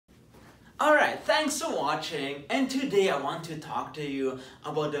Alright, thanks for watching, and today I want to talk to you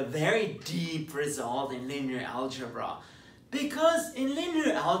about a very deep result in linear algebra. Because in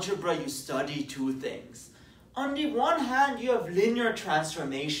linear algebra you study two things. On the one hand you have linear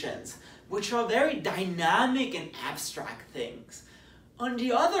transformations, which are very dynamic and abstract things. On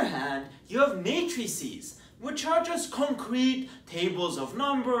the other hand you have matrices, which are just concrete tables of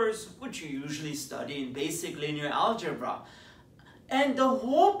numbers, which you usually study in basic linear algebra. And the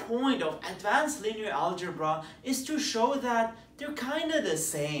whole point of advanced linear algebra is to show that they're kind of the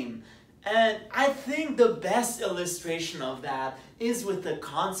same. And I think the best illustration of that is with the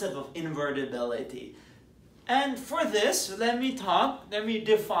concept of invertibility. And for this, let me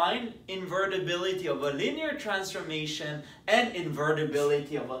define invertibility of a linear transformation and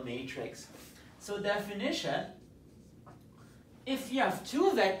invertibility of a matrix. So definition, if you have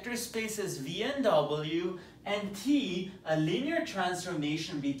two vector spaces V and W, and T, a linear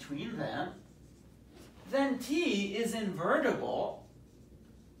transformation between them, then T is invertible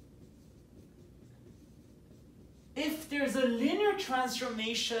if there's a linear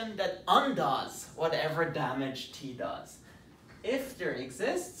transformation that undoes whatever damage T does. If there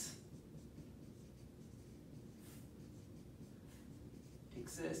exists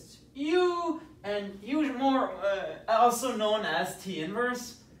U, and U more also known as T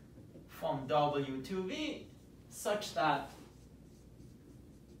inverse from W to V, such that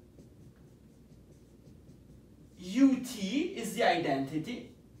UT is the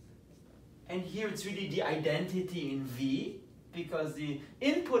identity, and here it's really the identity in V, because the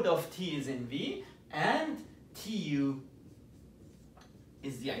input of T is in V, and TU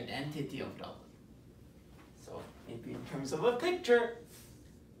is the identity of W. So maybe in terms of a picture,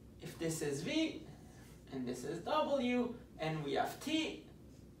 if this is V, and this is W, and we have T,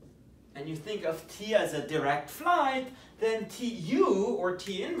 and you think of T as a direct flight, then TU, or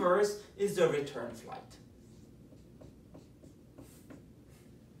T inverse, is the return flight.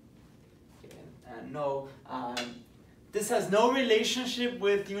 Okay, and no, this has no relationship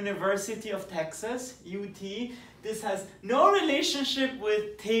with University of Texas, UT. This has no relationship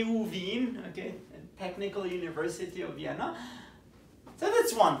with TU Wien, okay, Technical University of Vienna. So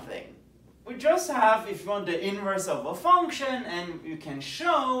that's one thing. We just have, if you want, the inverse of a function, and you can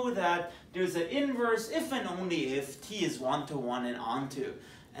show that there's an inverse if and only if T is 1 to 1 and onto.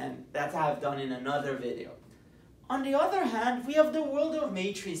 And that I've done in another video. On the other hand, we have the world of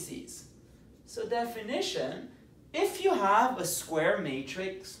matrices. So definition, if you have a square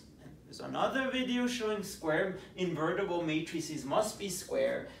matrix, there's another video showing square invertible matrices must be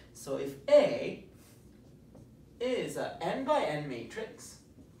square. So if A is an n by n matrix,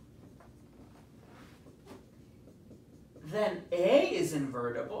 then A is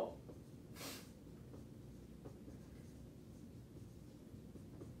invertible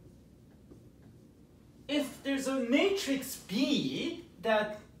if there's a matrix B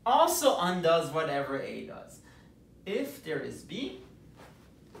that also undoes whatever A does. If there is B,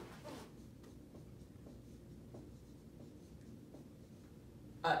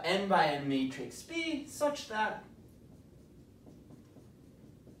 a n by n matrix B such that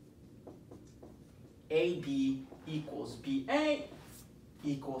AB equals BA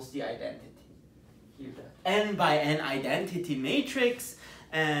equals the identity. Here the n by n identity matrix,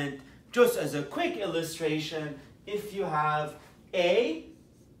 and just as a quick illustration, if you have A,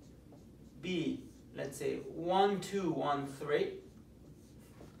 B, let's say 1, 2, 1, 3,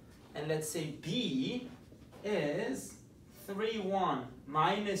 and let's say B is 3, 1,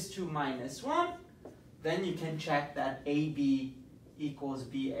 minus 2, minus 1, then you can check that AB equals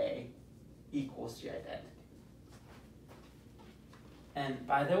BA equals the identity. And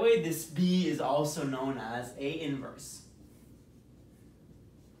by the way, this B is also known as A inverse.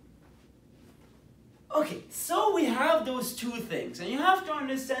 Okay, so we have those two things, and you have to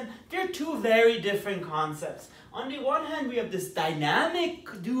understand they're two very different concepts. On the one hand, we have this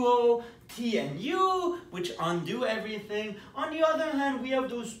dynamic duo, T and U, which undo everything. On the other hand, we have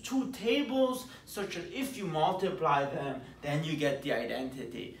those two tables, such that if you multiply them, then you get the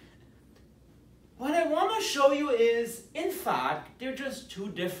identity. What I want to show you is, in fact, they're just two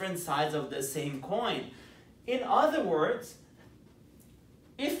different sides of the same coin. In other words,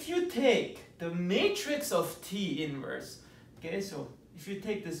 if you take the matrix of T inverse, okay, so if you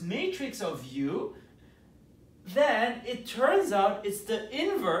take this matrix of U, then it turns out it's the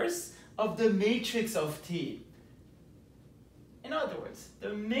inverse of the matrix of T. In other words,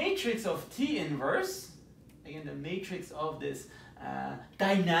 the matrix of T inverse, again the matrix of this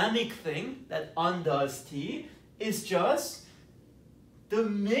dynamic thing that undoes T, is just the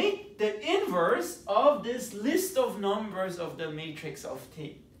inverse of this list of numbers of the matrix of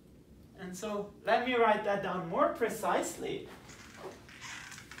T. And so let me write that down more precisely.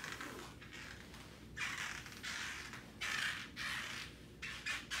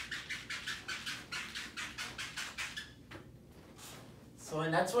 So,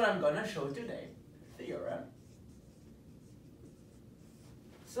 and that's what I'm going to show today, theorem.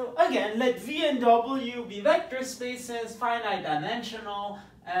 So again, let V and W be vector spaces, finite dimensional,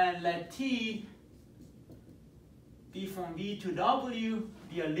 and let T be from V to W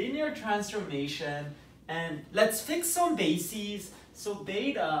be a linear transformation. And let's fix some bases. So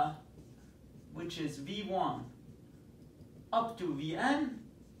beta, which is V1 up to Vn,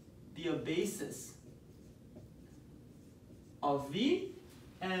 be a basis of V.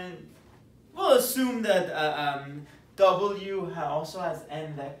 And we'll assume that W also has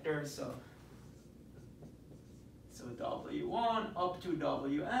n vectors, so W1 up to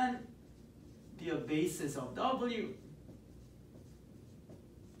Wn be a basis of W.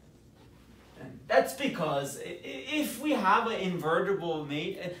 And that's because if we have an invertible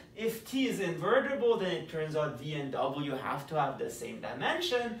if T is invertible, then it turns out V and W have to have the same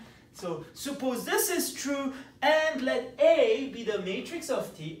dimension. So suppose this is true, and let A be the matrix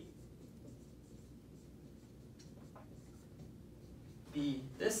of T, be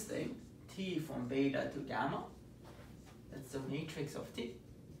this thing, T from beta to gamma. That's the matrix of T.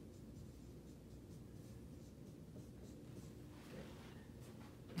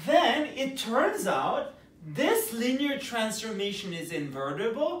 Then it turns out this linear transformation is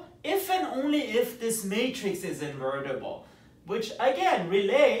invertible if and only if this matrix is invertible, which again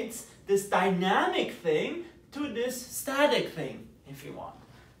relates this dynamic thing to this static thing, if you want.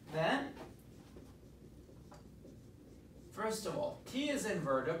 Then, first of all, T is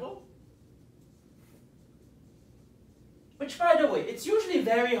invertible, which, by the way, it's usually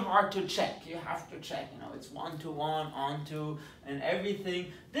very hard to check. You have to check, it's 1-to-1, onto, and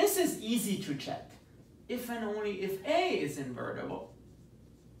everything. This is easy to check, if and only if A is invertible.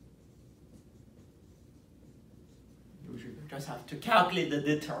 Usually you just have to calculate the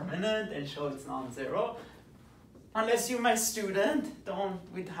determinant and show it's non-zero. Unless you're my student,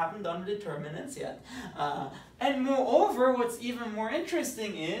 we haven't done determinants yet. And moreover, what's even more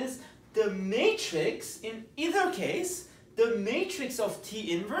interesting is the matrix, in either case, the matrix of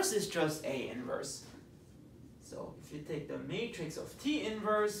T inverse is just A inverse. So if you take the matrix of T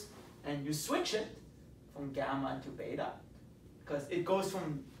inverse and you switch it from gamma to beta, because it goes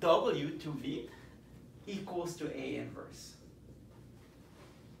from W to V, equals to A inverse.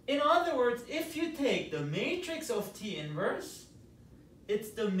 In other words, if you take the matrix of T inverse,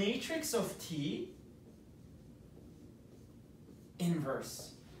 it's the matrix of T inverse.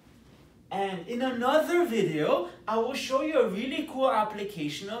 And in another video, I will show you a really cool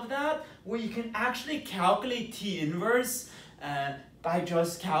application of that, where you can actually calculate T inverse by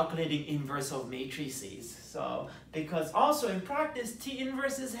just calculating inverse of matrices. So, because also in practice, T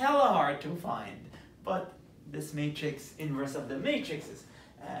inverse is hella hard to find, but this matrix, inverse of the matrix, is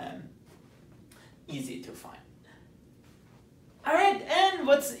easy to find. All right, and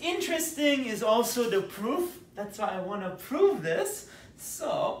what's interesting is also the proof. That's why I want to prove this.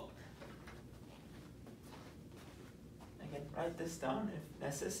 So, write this down if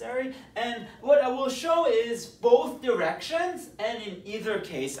necessary. And what I will show is both directions, and in either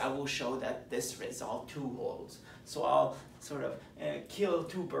case, I will show that this result too holds. So I'll sort of kill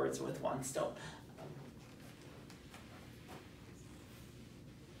two birds with one stone.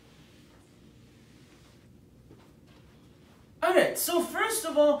 Alright, so first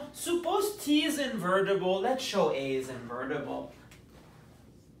of all, suppose T is invertible. Let's show A is invertible.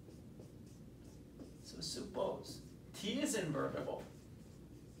 So suppose T is invertible.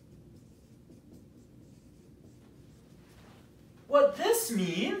 What this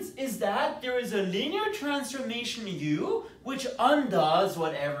means is that there is a linear transformation U which undoes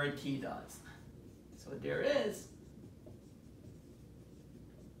whatever T does. So there is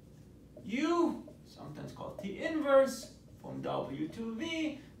U, sometimes called T inverse, from W to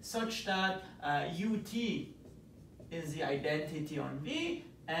V, such that UT is the identity on V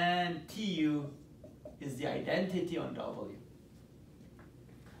and TU is the identity on W.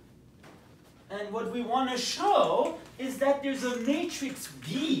 And what we want to show is that there's a matrix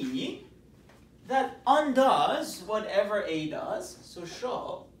B that undoes whatever A does. So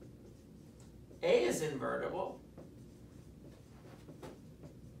show A is invertible.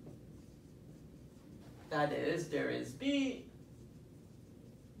 That is, there is B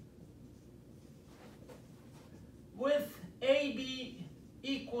with AB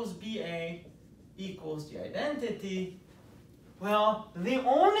equals BA equals the identity Well, the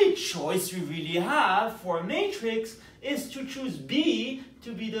only choice we really have for a matrix is to choose B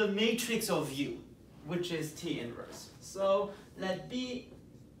to be the matrix of U, which is T inverse. So let B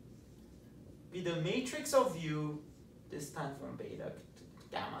be the matrix of U, this time from beta to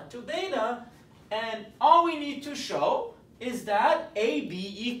gamma to beta, and all we need to show is that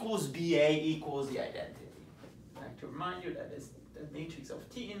AB equals BA equals the identity. I'd like to remind you that is the matrix of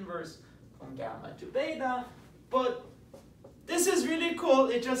T inverse from gamma to beta, but this is really cool.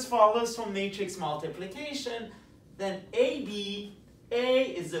 It just follows from matrix multiplication. Then A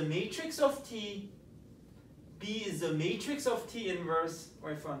is the matrix of T, B is the matrix of T inverse,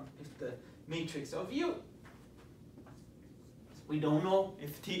 or if the matrix of U. We don't know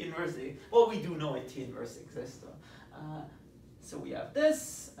if T inverse, well, we do know if T inverse exists though. So we have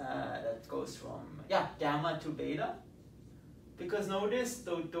this, that goes from, gamma to beta. Because notice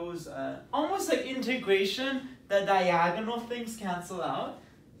those almost like integration, the diagonal things cancel out.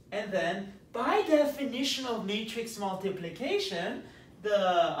 And then by definition of matrix multiplication,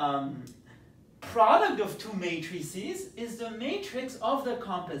 the product of two matrices is the matrix of the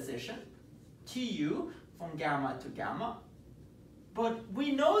composition, Tu from gamma to gamma. But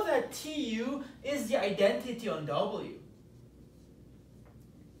we know that Tu is the identity on W.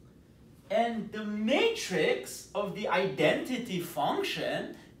 And the matrix of the identity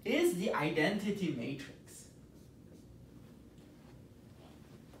function is the identity matrix.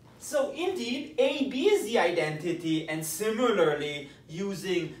 So indeed, AB is the identity, and similarly,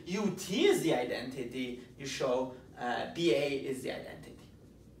 using UT as the identity, you show BA is the identity.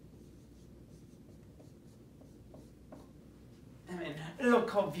 I mean,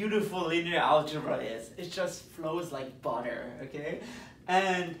 look how beautiful linear algebra is. It just flows like butter, okay?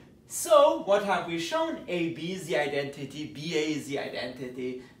 And so, what have we shown? AB is the identity, BA is the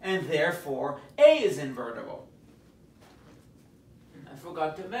identity, and therefore, A is invertible. I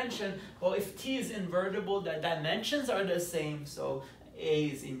forgot to mention, well, if T is invertible, the dimensions are the same, so A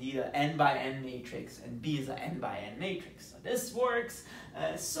is indeed an n by n matrix, and B is an n by n matrix. So this works.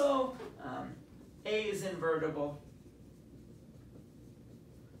 A is invertible.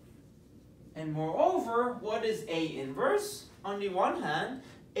 And moreover, what is A inverse? On the one hand,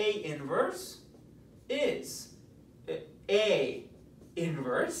 A inverse is A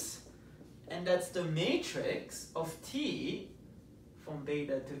inverse, and that's the matrix of T from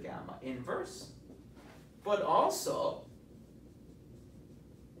beta to gamma inverse. But also,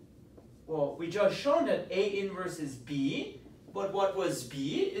 well, we just shown that A inverse is B, but what was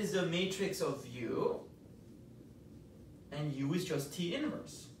B is the matrix of U, and U is just T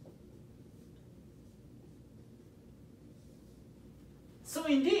inverse. So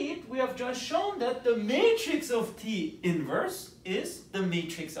indeed, we have just shown that the matrix of T inverse is the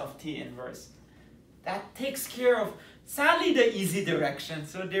matrix of T inverse. That takes care of, sadly, the easy direction.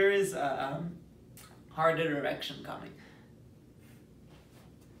 So there is a harder direction coming.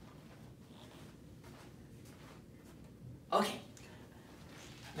 Okay.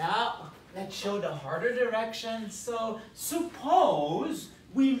 Now, let's show the harder direction. So suppose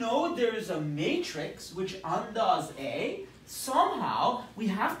we know there is a matrix which undoes A. Somehow, we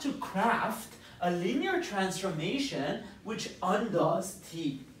have to craft a linear transformation which undoes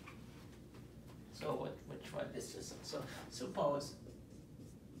T. So which one is this? So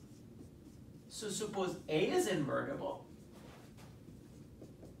suppose A is invertible.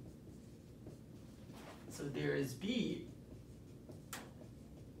 So there is B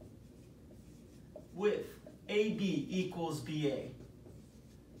with AB equals BA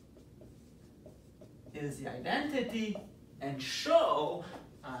is the identity, and show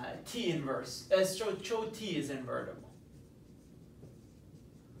T inverse, show T is invertible.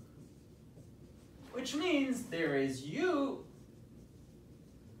 Which means there is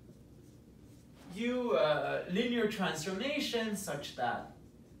linear transformation such that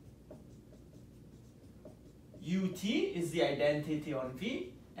UT is the identity on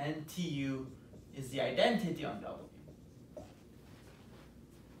V, and TU is the identity on W.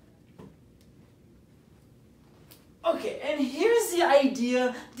 Okay, and here's the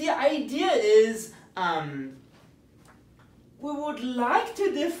idea. The idea is we would like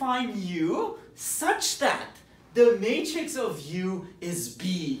to define U such that the matrix of U is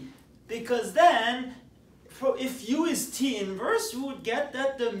B. Because then, if U is T inverse, we would get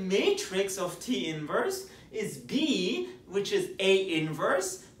that the matrix of T inverse is B, which is A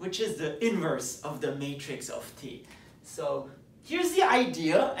inverse, which is the inverse of the matrix of T. So here's the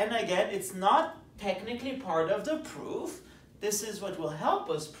idea, and again, it's not technically part of the proof. This is what will help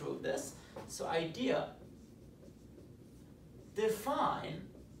us prove this. So idea, define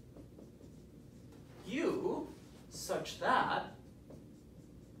U such that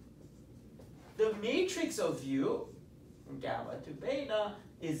the matrix of U from gamma to beta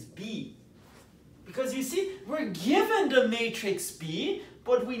is B. Because you see, we're given the matrix B,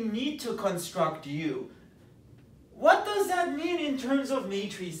 but we need to construct U. What does that mean in terms of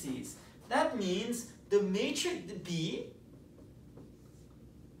matrices? That means the matrix B,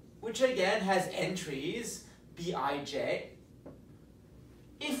 which again has entries Bij.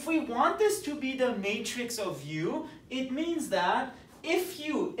 If we want this to be the matrix of U, it means that if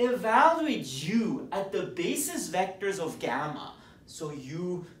you evaluate U at the basis vectors of gamma, so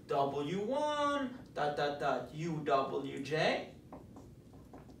UW1, dot, dot, dot, UWJ,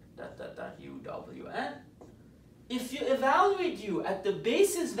 dot, dot, dot, UWN. If you evaluate U at the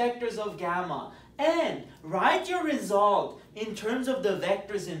basis vectors of gamma and write your result in terms of the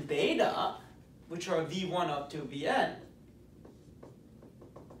vectors in beta, which are V1 up to Vn,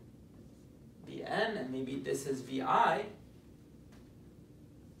 and maybe this is Vi,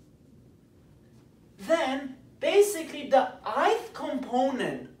 then basically the ith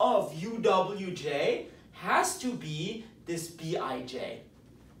component of UWJ has to be this Bij.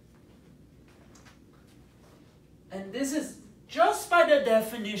 And this is just by the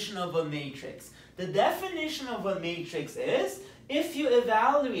definition of a matrix. The definition of a matrix is if you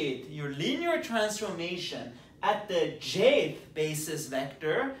evaluate your linear transformation at the jth basis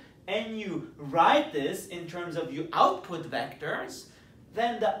vector and you write this in terms of your output vectors,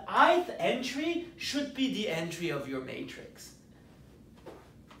 then the ith entry should be the entry of your matrix.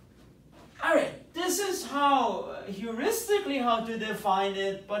 Alright, this is how, heuristically how to define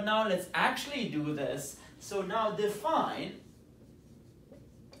it, but now let's actually do this. So now define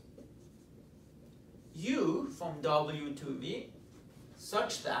U from W to V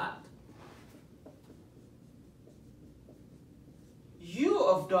such that U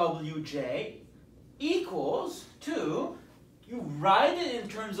of Wj equals to, you write it in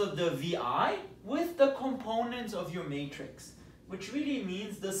terms of the Vi with the components of your matrix, which really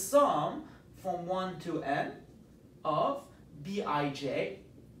means the sum from 1 to n of Bij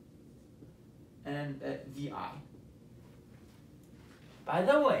and Vi. By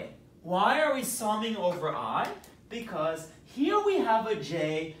the way, why are we summing over I? Because here we have a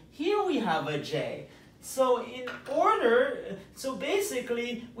j, here we have a j. So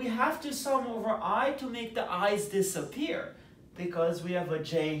basically we have to sum over I to make the i's disappear, because we have a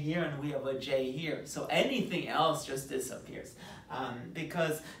j here and we have a j here. So anything else just disappears.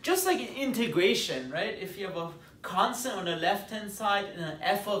 Because just like in integration, right? If you have a constant on the left-hand side and an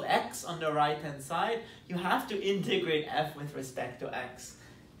f of x on the right-hand side, you have to integrate f with respect to x,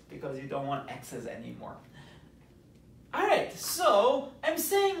 because you don't want x's anymore. Alright, so I'm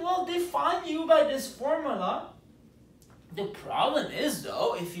saying, well, define U by this formula. The problem is,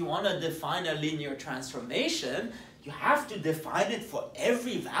 though, if you want to define a linear transformation, you have to define it for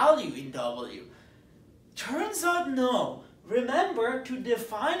every value in W. Turns out, no. Remember, to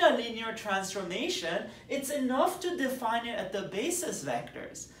define a linear transformation, it's enough to define it at the basis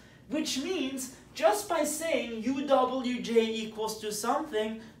vectors. Which means, just by saying UWJ equals to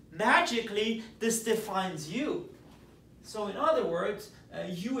something, magically, this defines U. So in other words,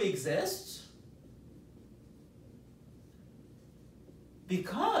 U exists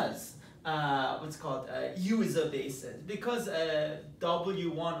because U is a basis. Because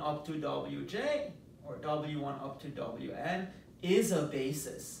W1 up to Wj or W1 up to Wn is a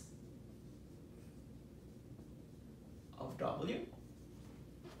basis of W.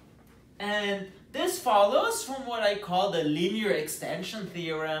 And this follows from what I call the linear extension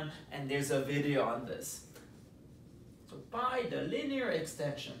theorem, and there's a video on this. So by the linear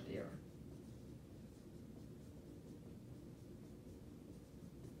extension theorem.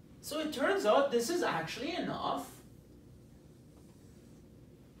 So it turns out this is actually enough.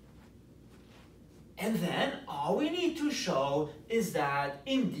 And then all we need to show is that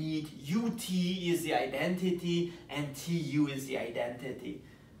indeed UT is the identity and TU is the identity.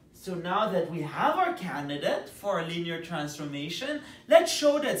 So now that we have our candidate for a linear transformation, let's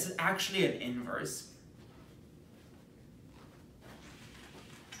show that it's actually an inverse.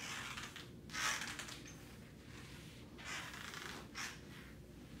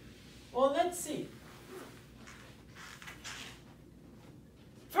 Well, let's see.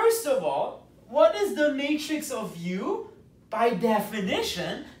 First of all, what is the matrix of U? By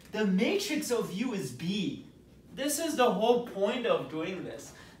definition, the matrix of U is B. This is the whole point of doing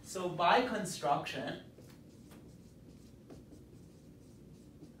this. So by construction,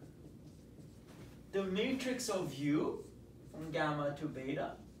 the matrix of U from gamma to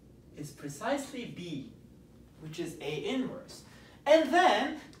beta is precisely B, which is A inverse. And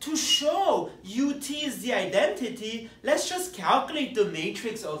then, to show ut is the identity, let's just calculate the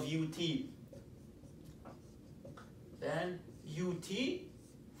matrix of ut. Then ut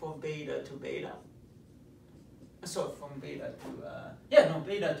from beta to beta. So from beta to,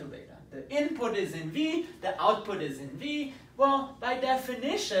 beta to beta. The input is in V, the output is in V. Well, by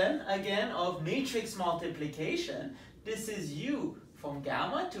definition, again, of matrix multiplication, this is u from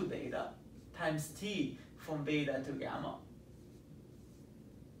gamma to beta times t from beta to gamma.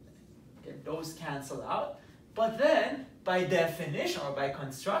 Okay, those cancel out. But then, by definition or by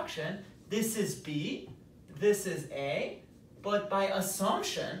construction, this is B, this is A, but by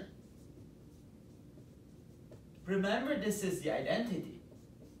assumption, remember this is the identity.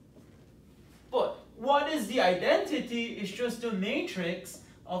 But what is the identity? It's just a matrix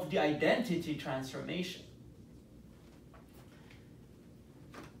of the identity transformation.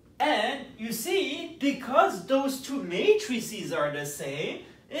 And you see, because those two matrices are the same,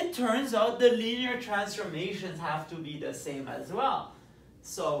 it turns out the linear transformations have to be the same as well.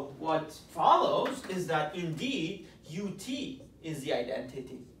 So what follows is that indeed ut is the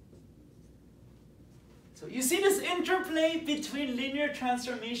identity. So you see this interplay between linear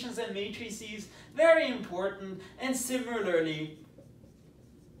transformations and matrices, very important. And similarly,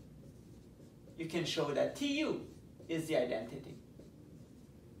 you can show that tu is the identity.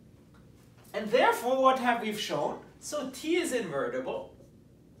 And therefore, what have we shown? So t is invertible.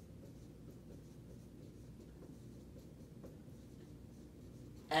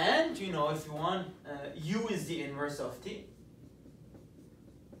 And, you know, if you want, u is the inverse of t.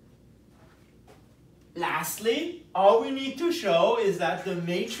 Lastly, all we need to show is that the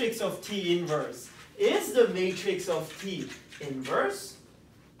matrix of t inverse is the matrix of t inverse,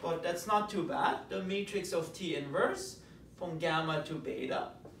 but that's not too bad. The matrix of t inverse from gamma to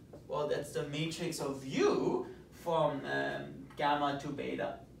beta, well, that's the matrix of u from gamma to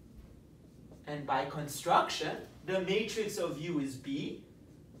beta. And by construction, the matrix of u is B.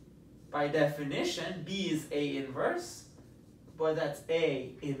 By definition, B is A inverse, but that's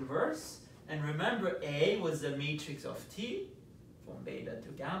A inverse. And remember, A was the matrix of T from beta to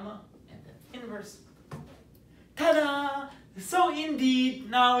gamma, and then inverse. Ta-da! So indeed,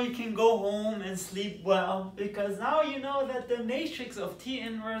 now you can go home and sleep well, because now you know that the matrix of T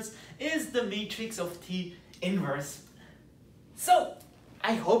inverse is the matrix of T inverse. So,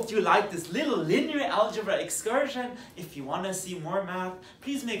 I hope you liked this little linear algebra excursion. If you want to see more math,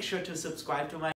 please make sure to subscribe to my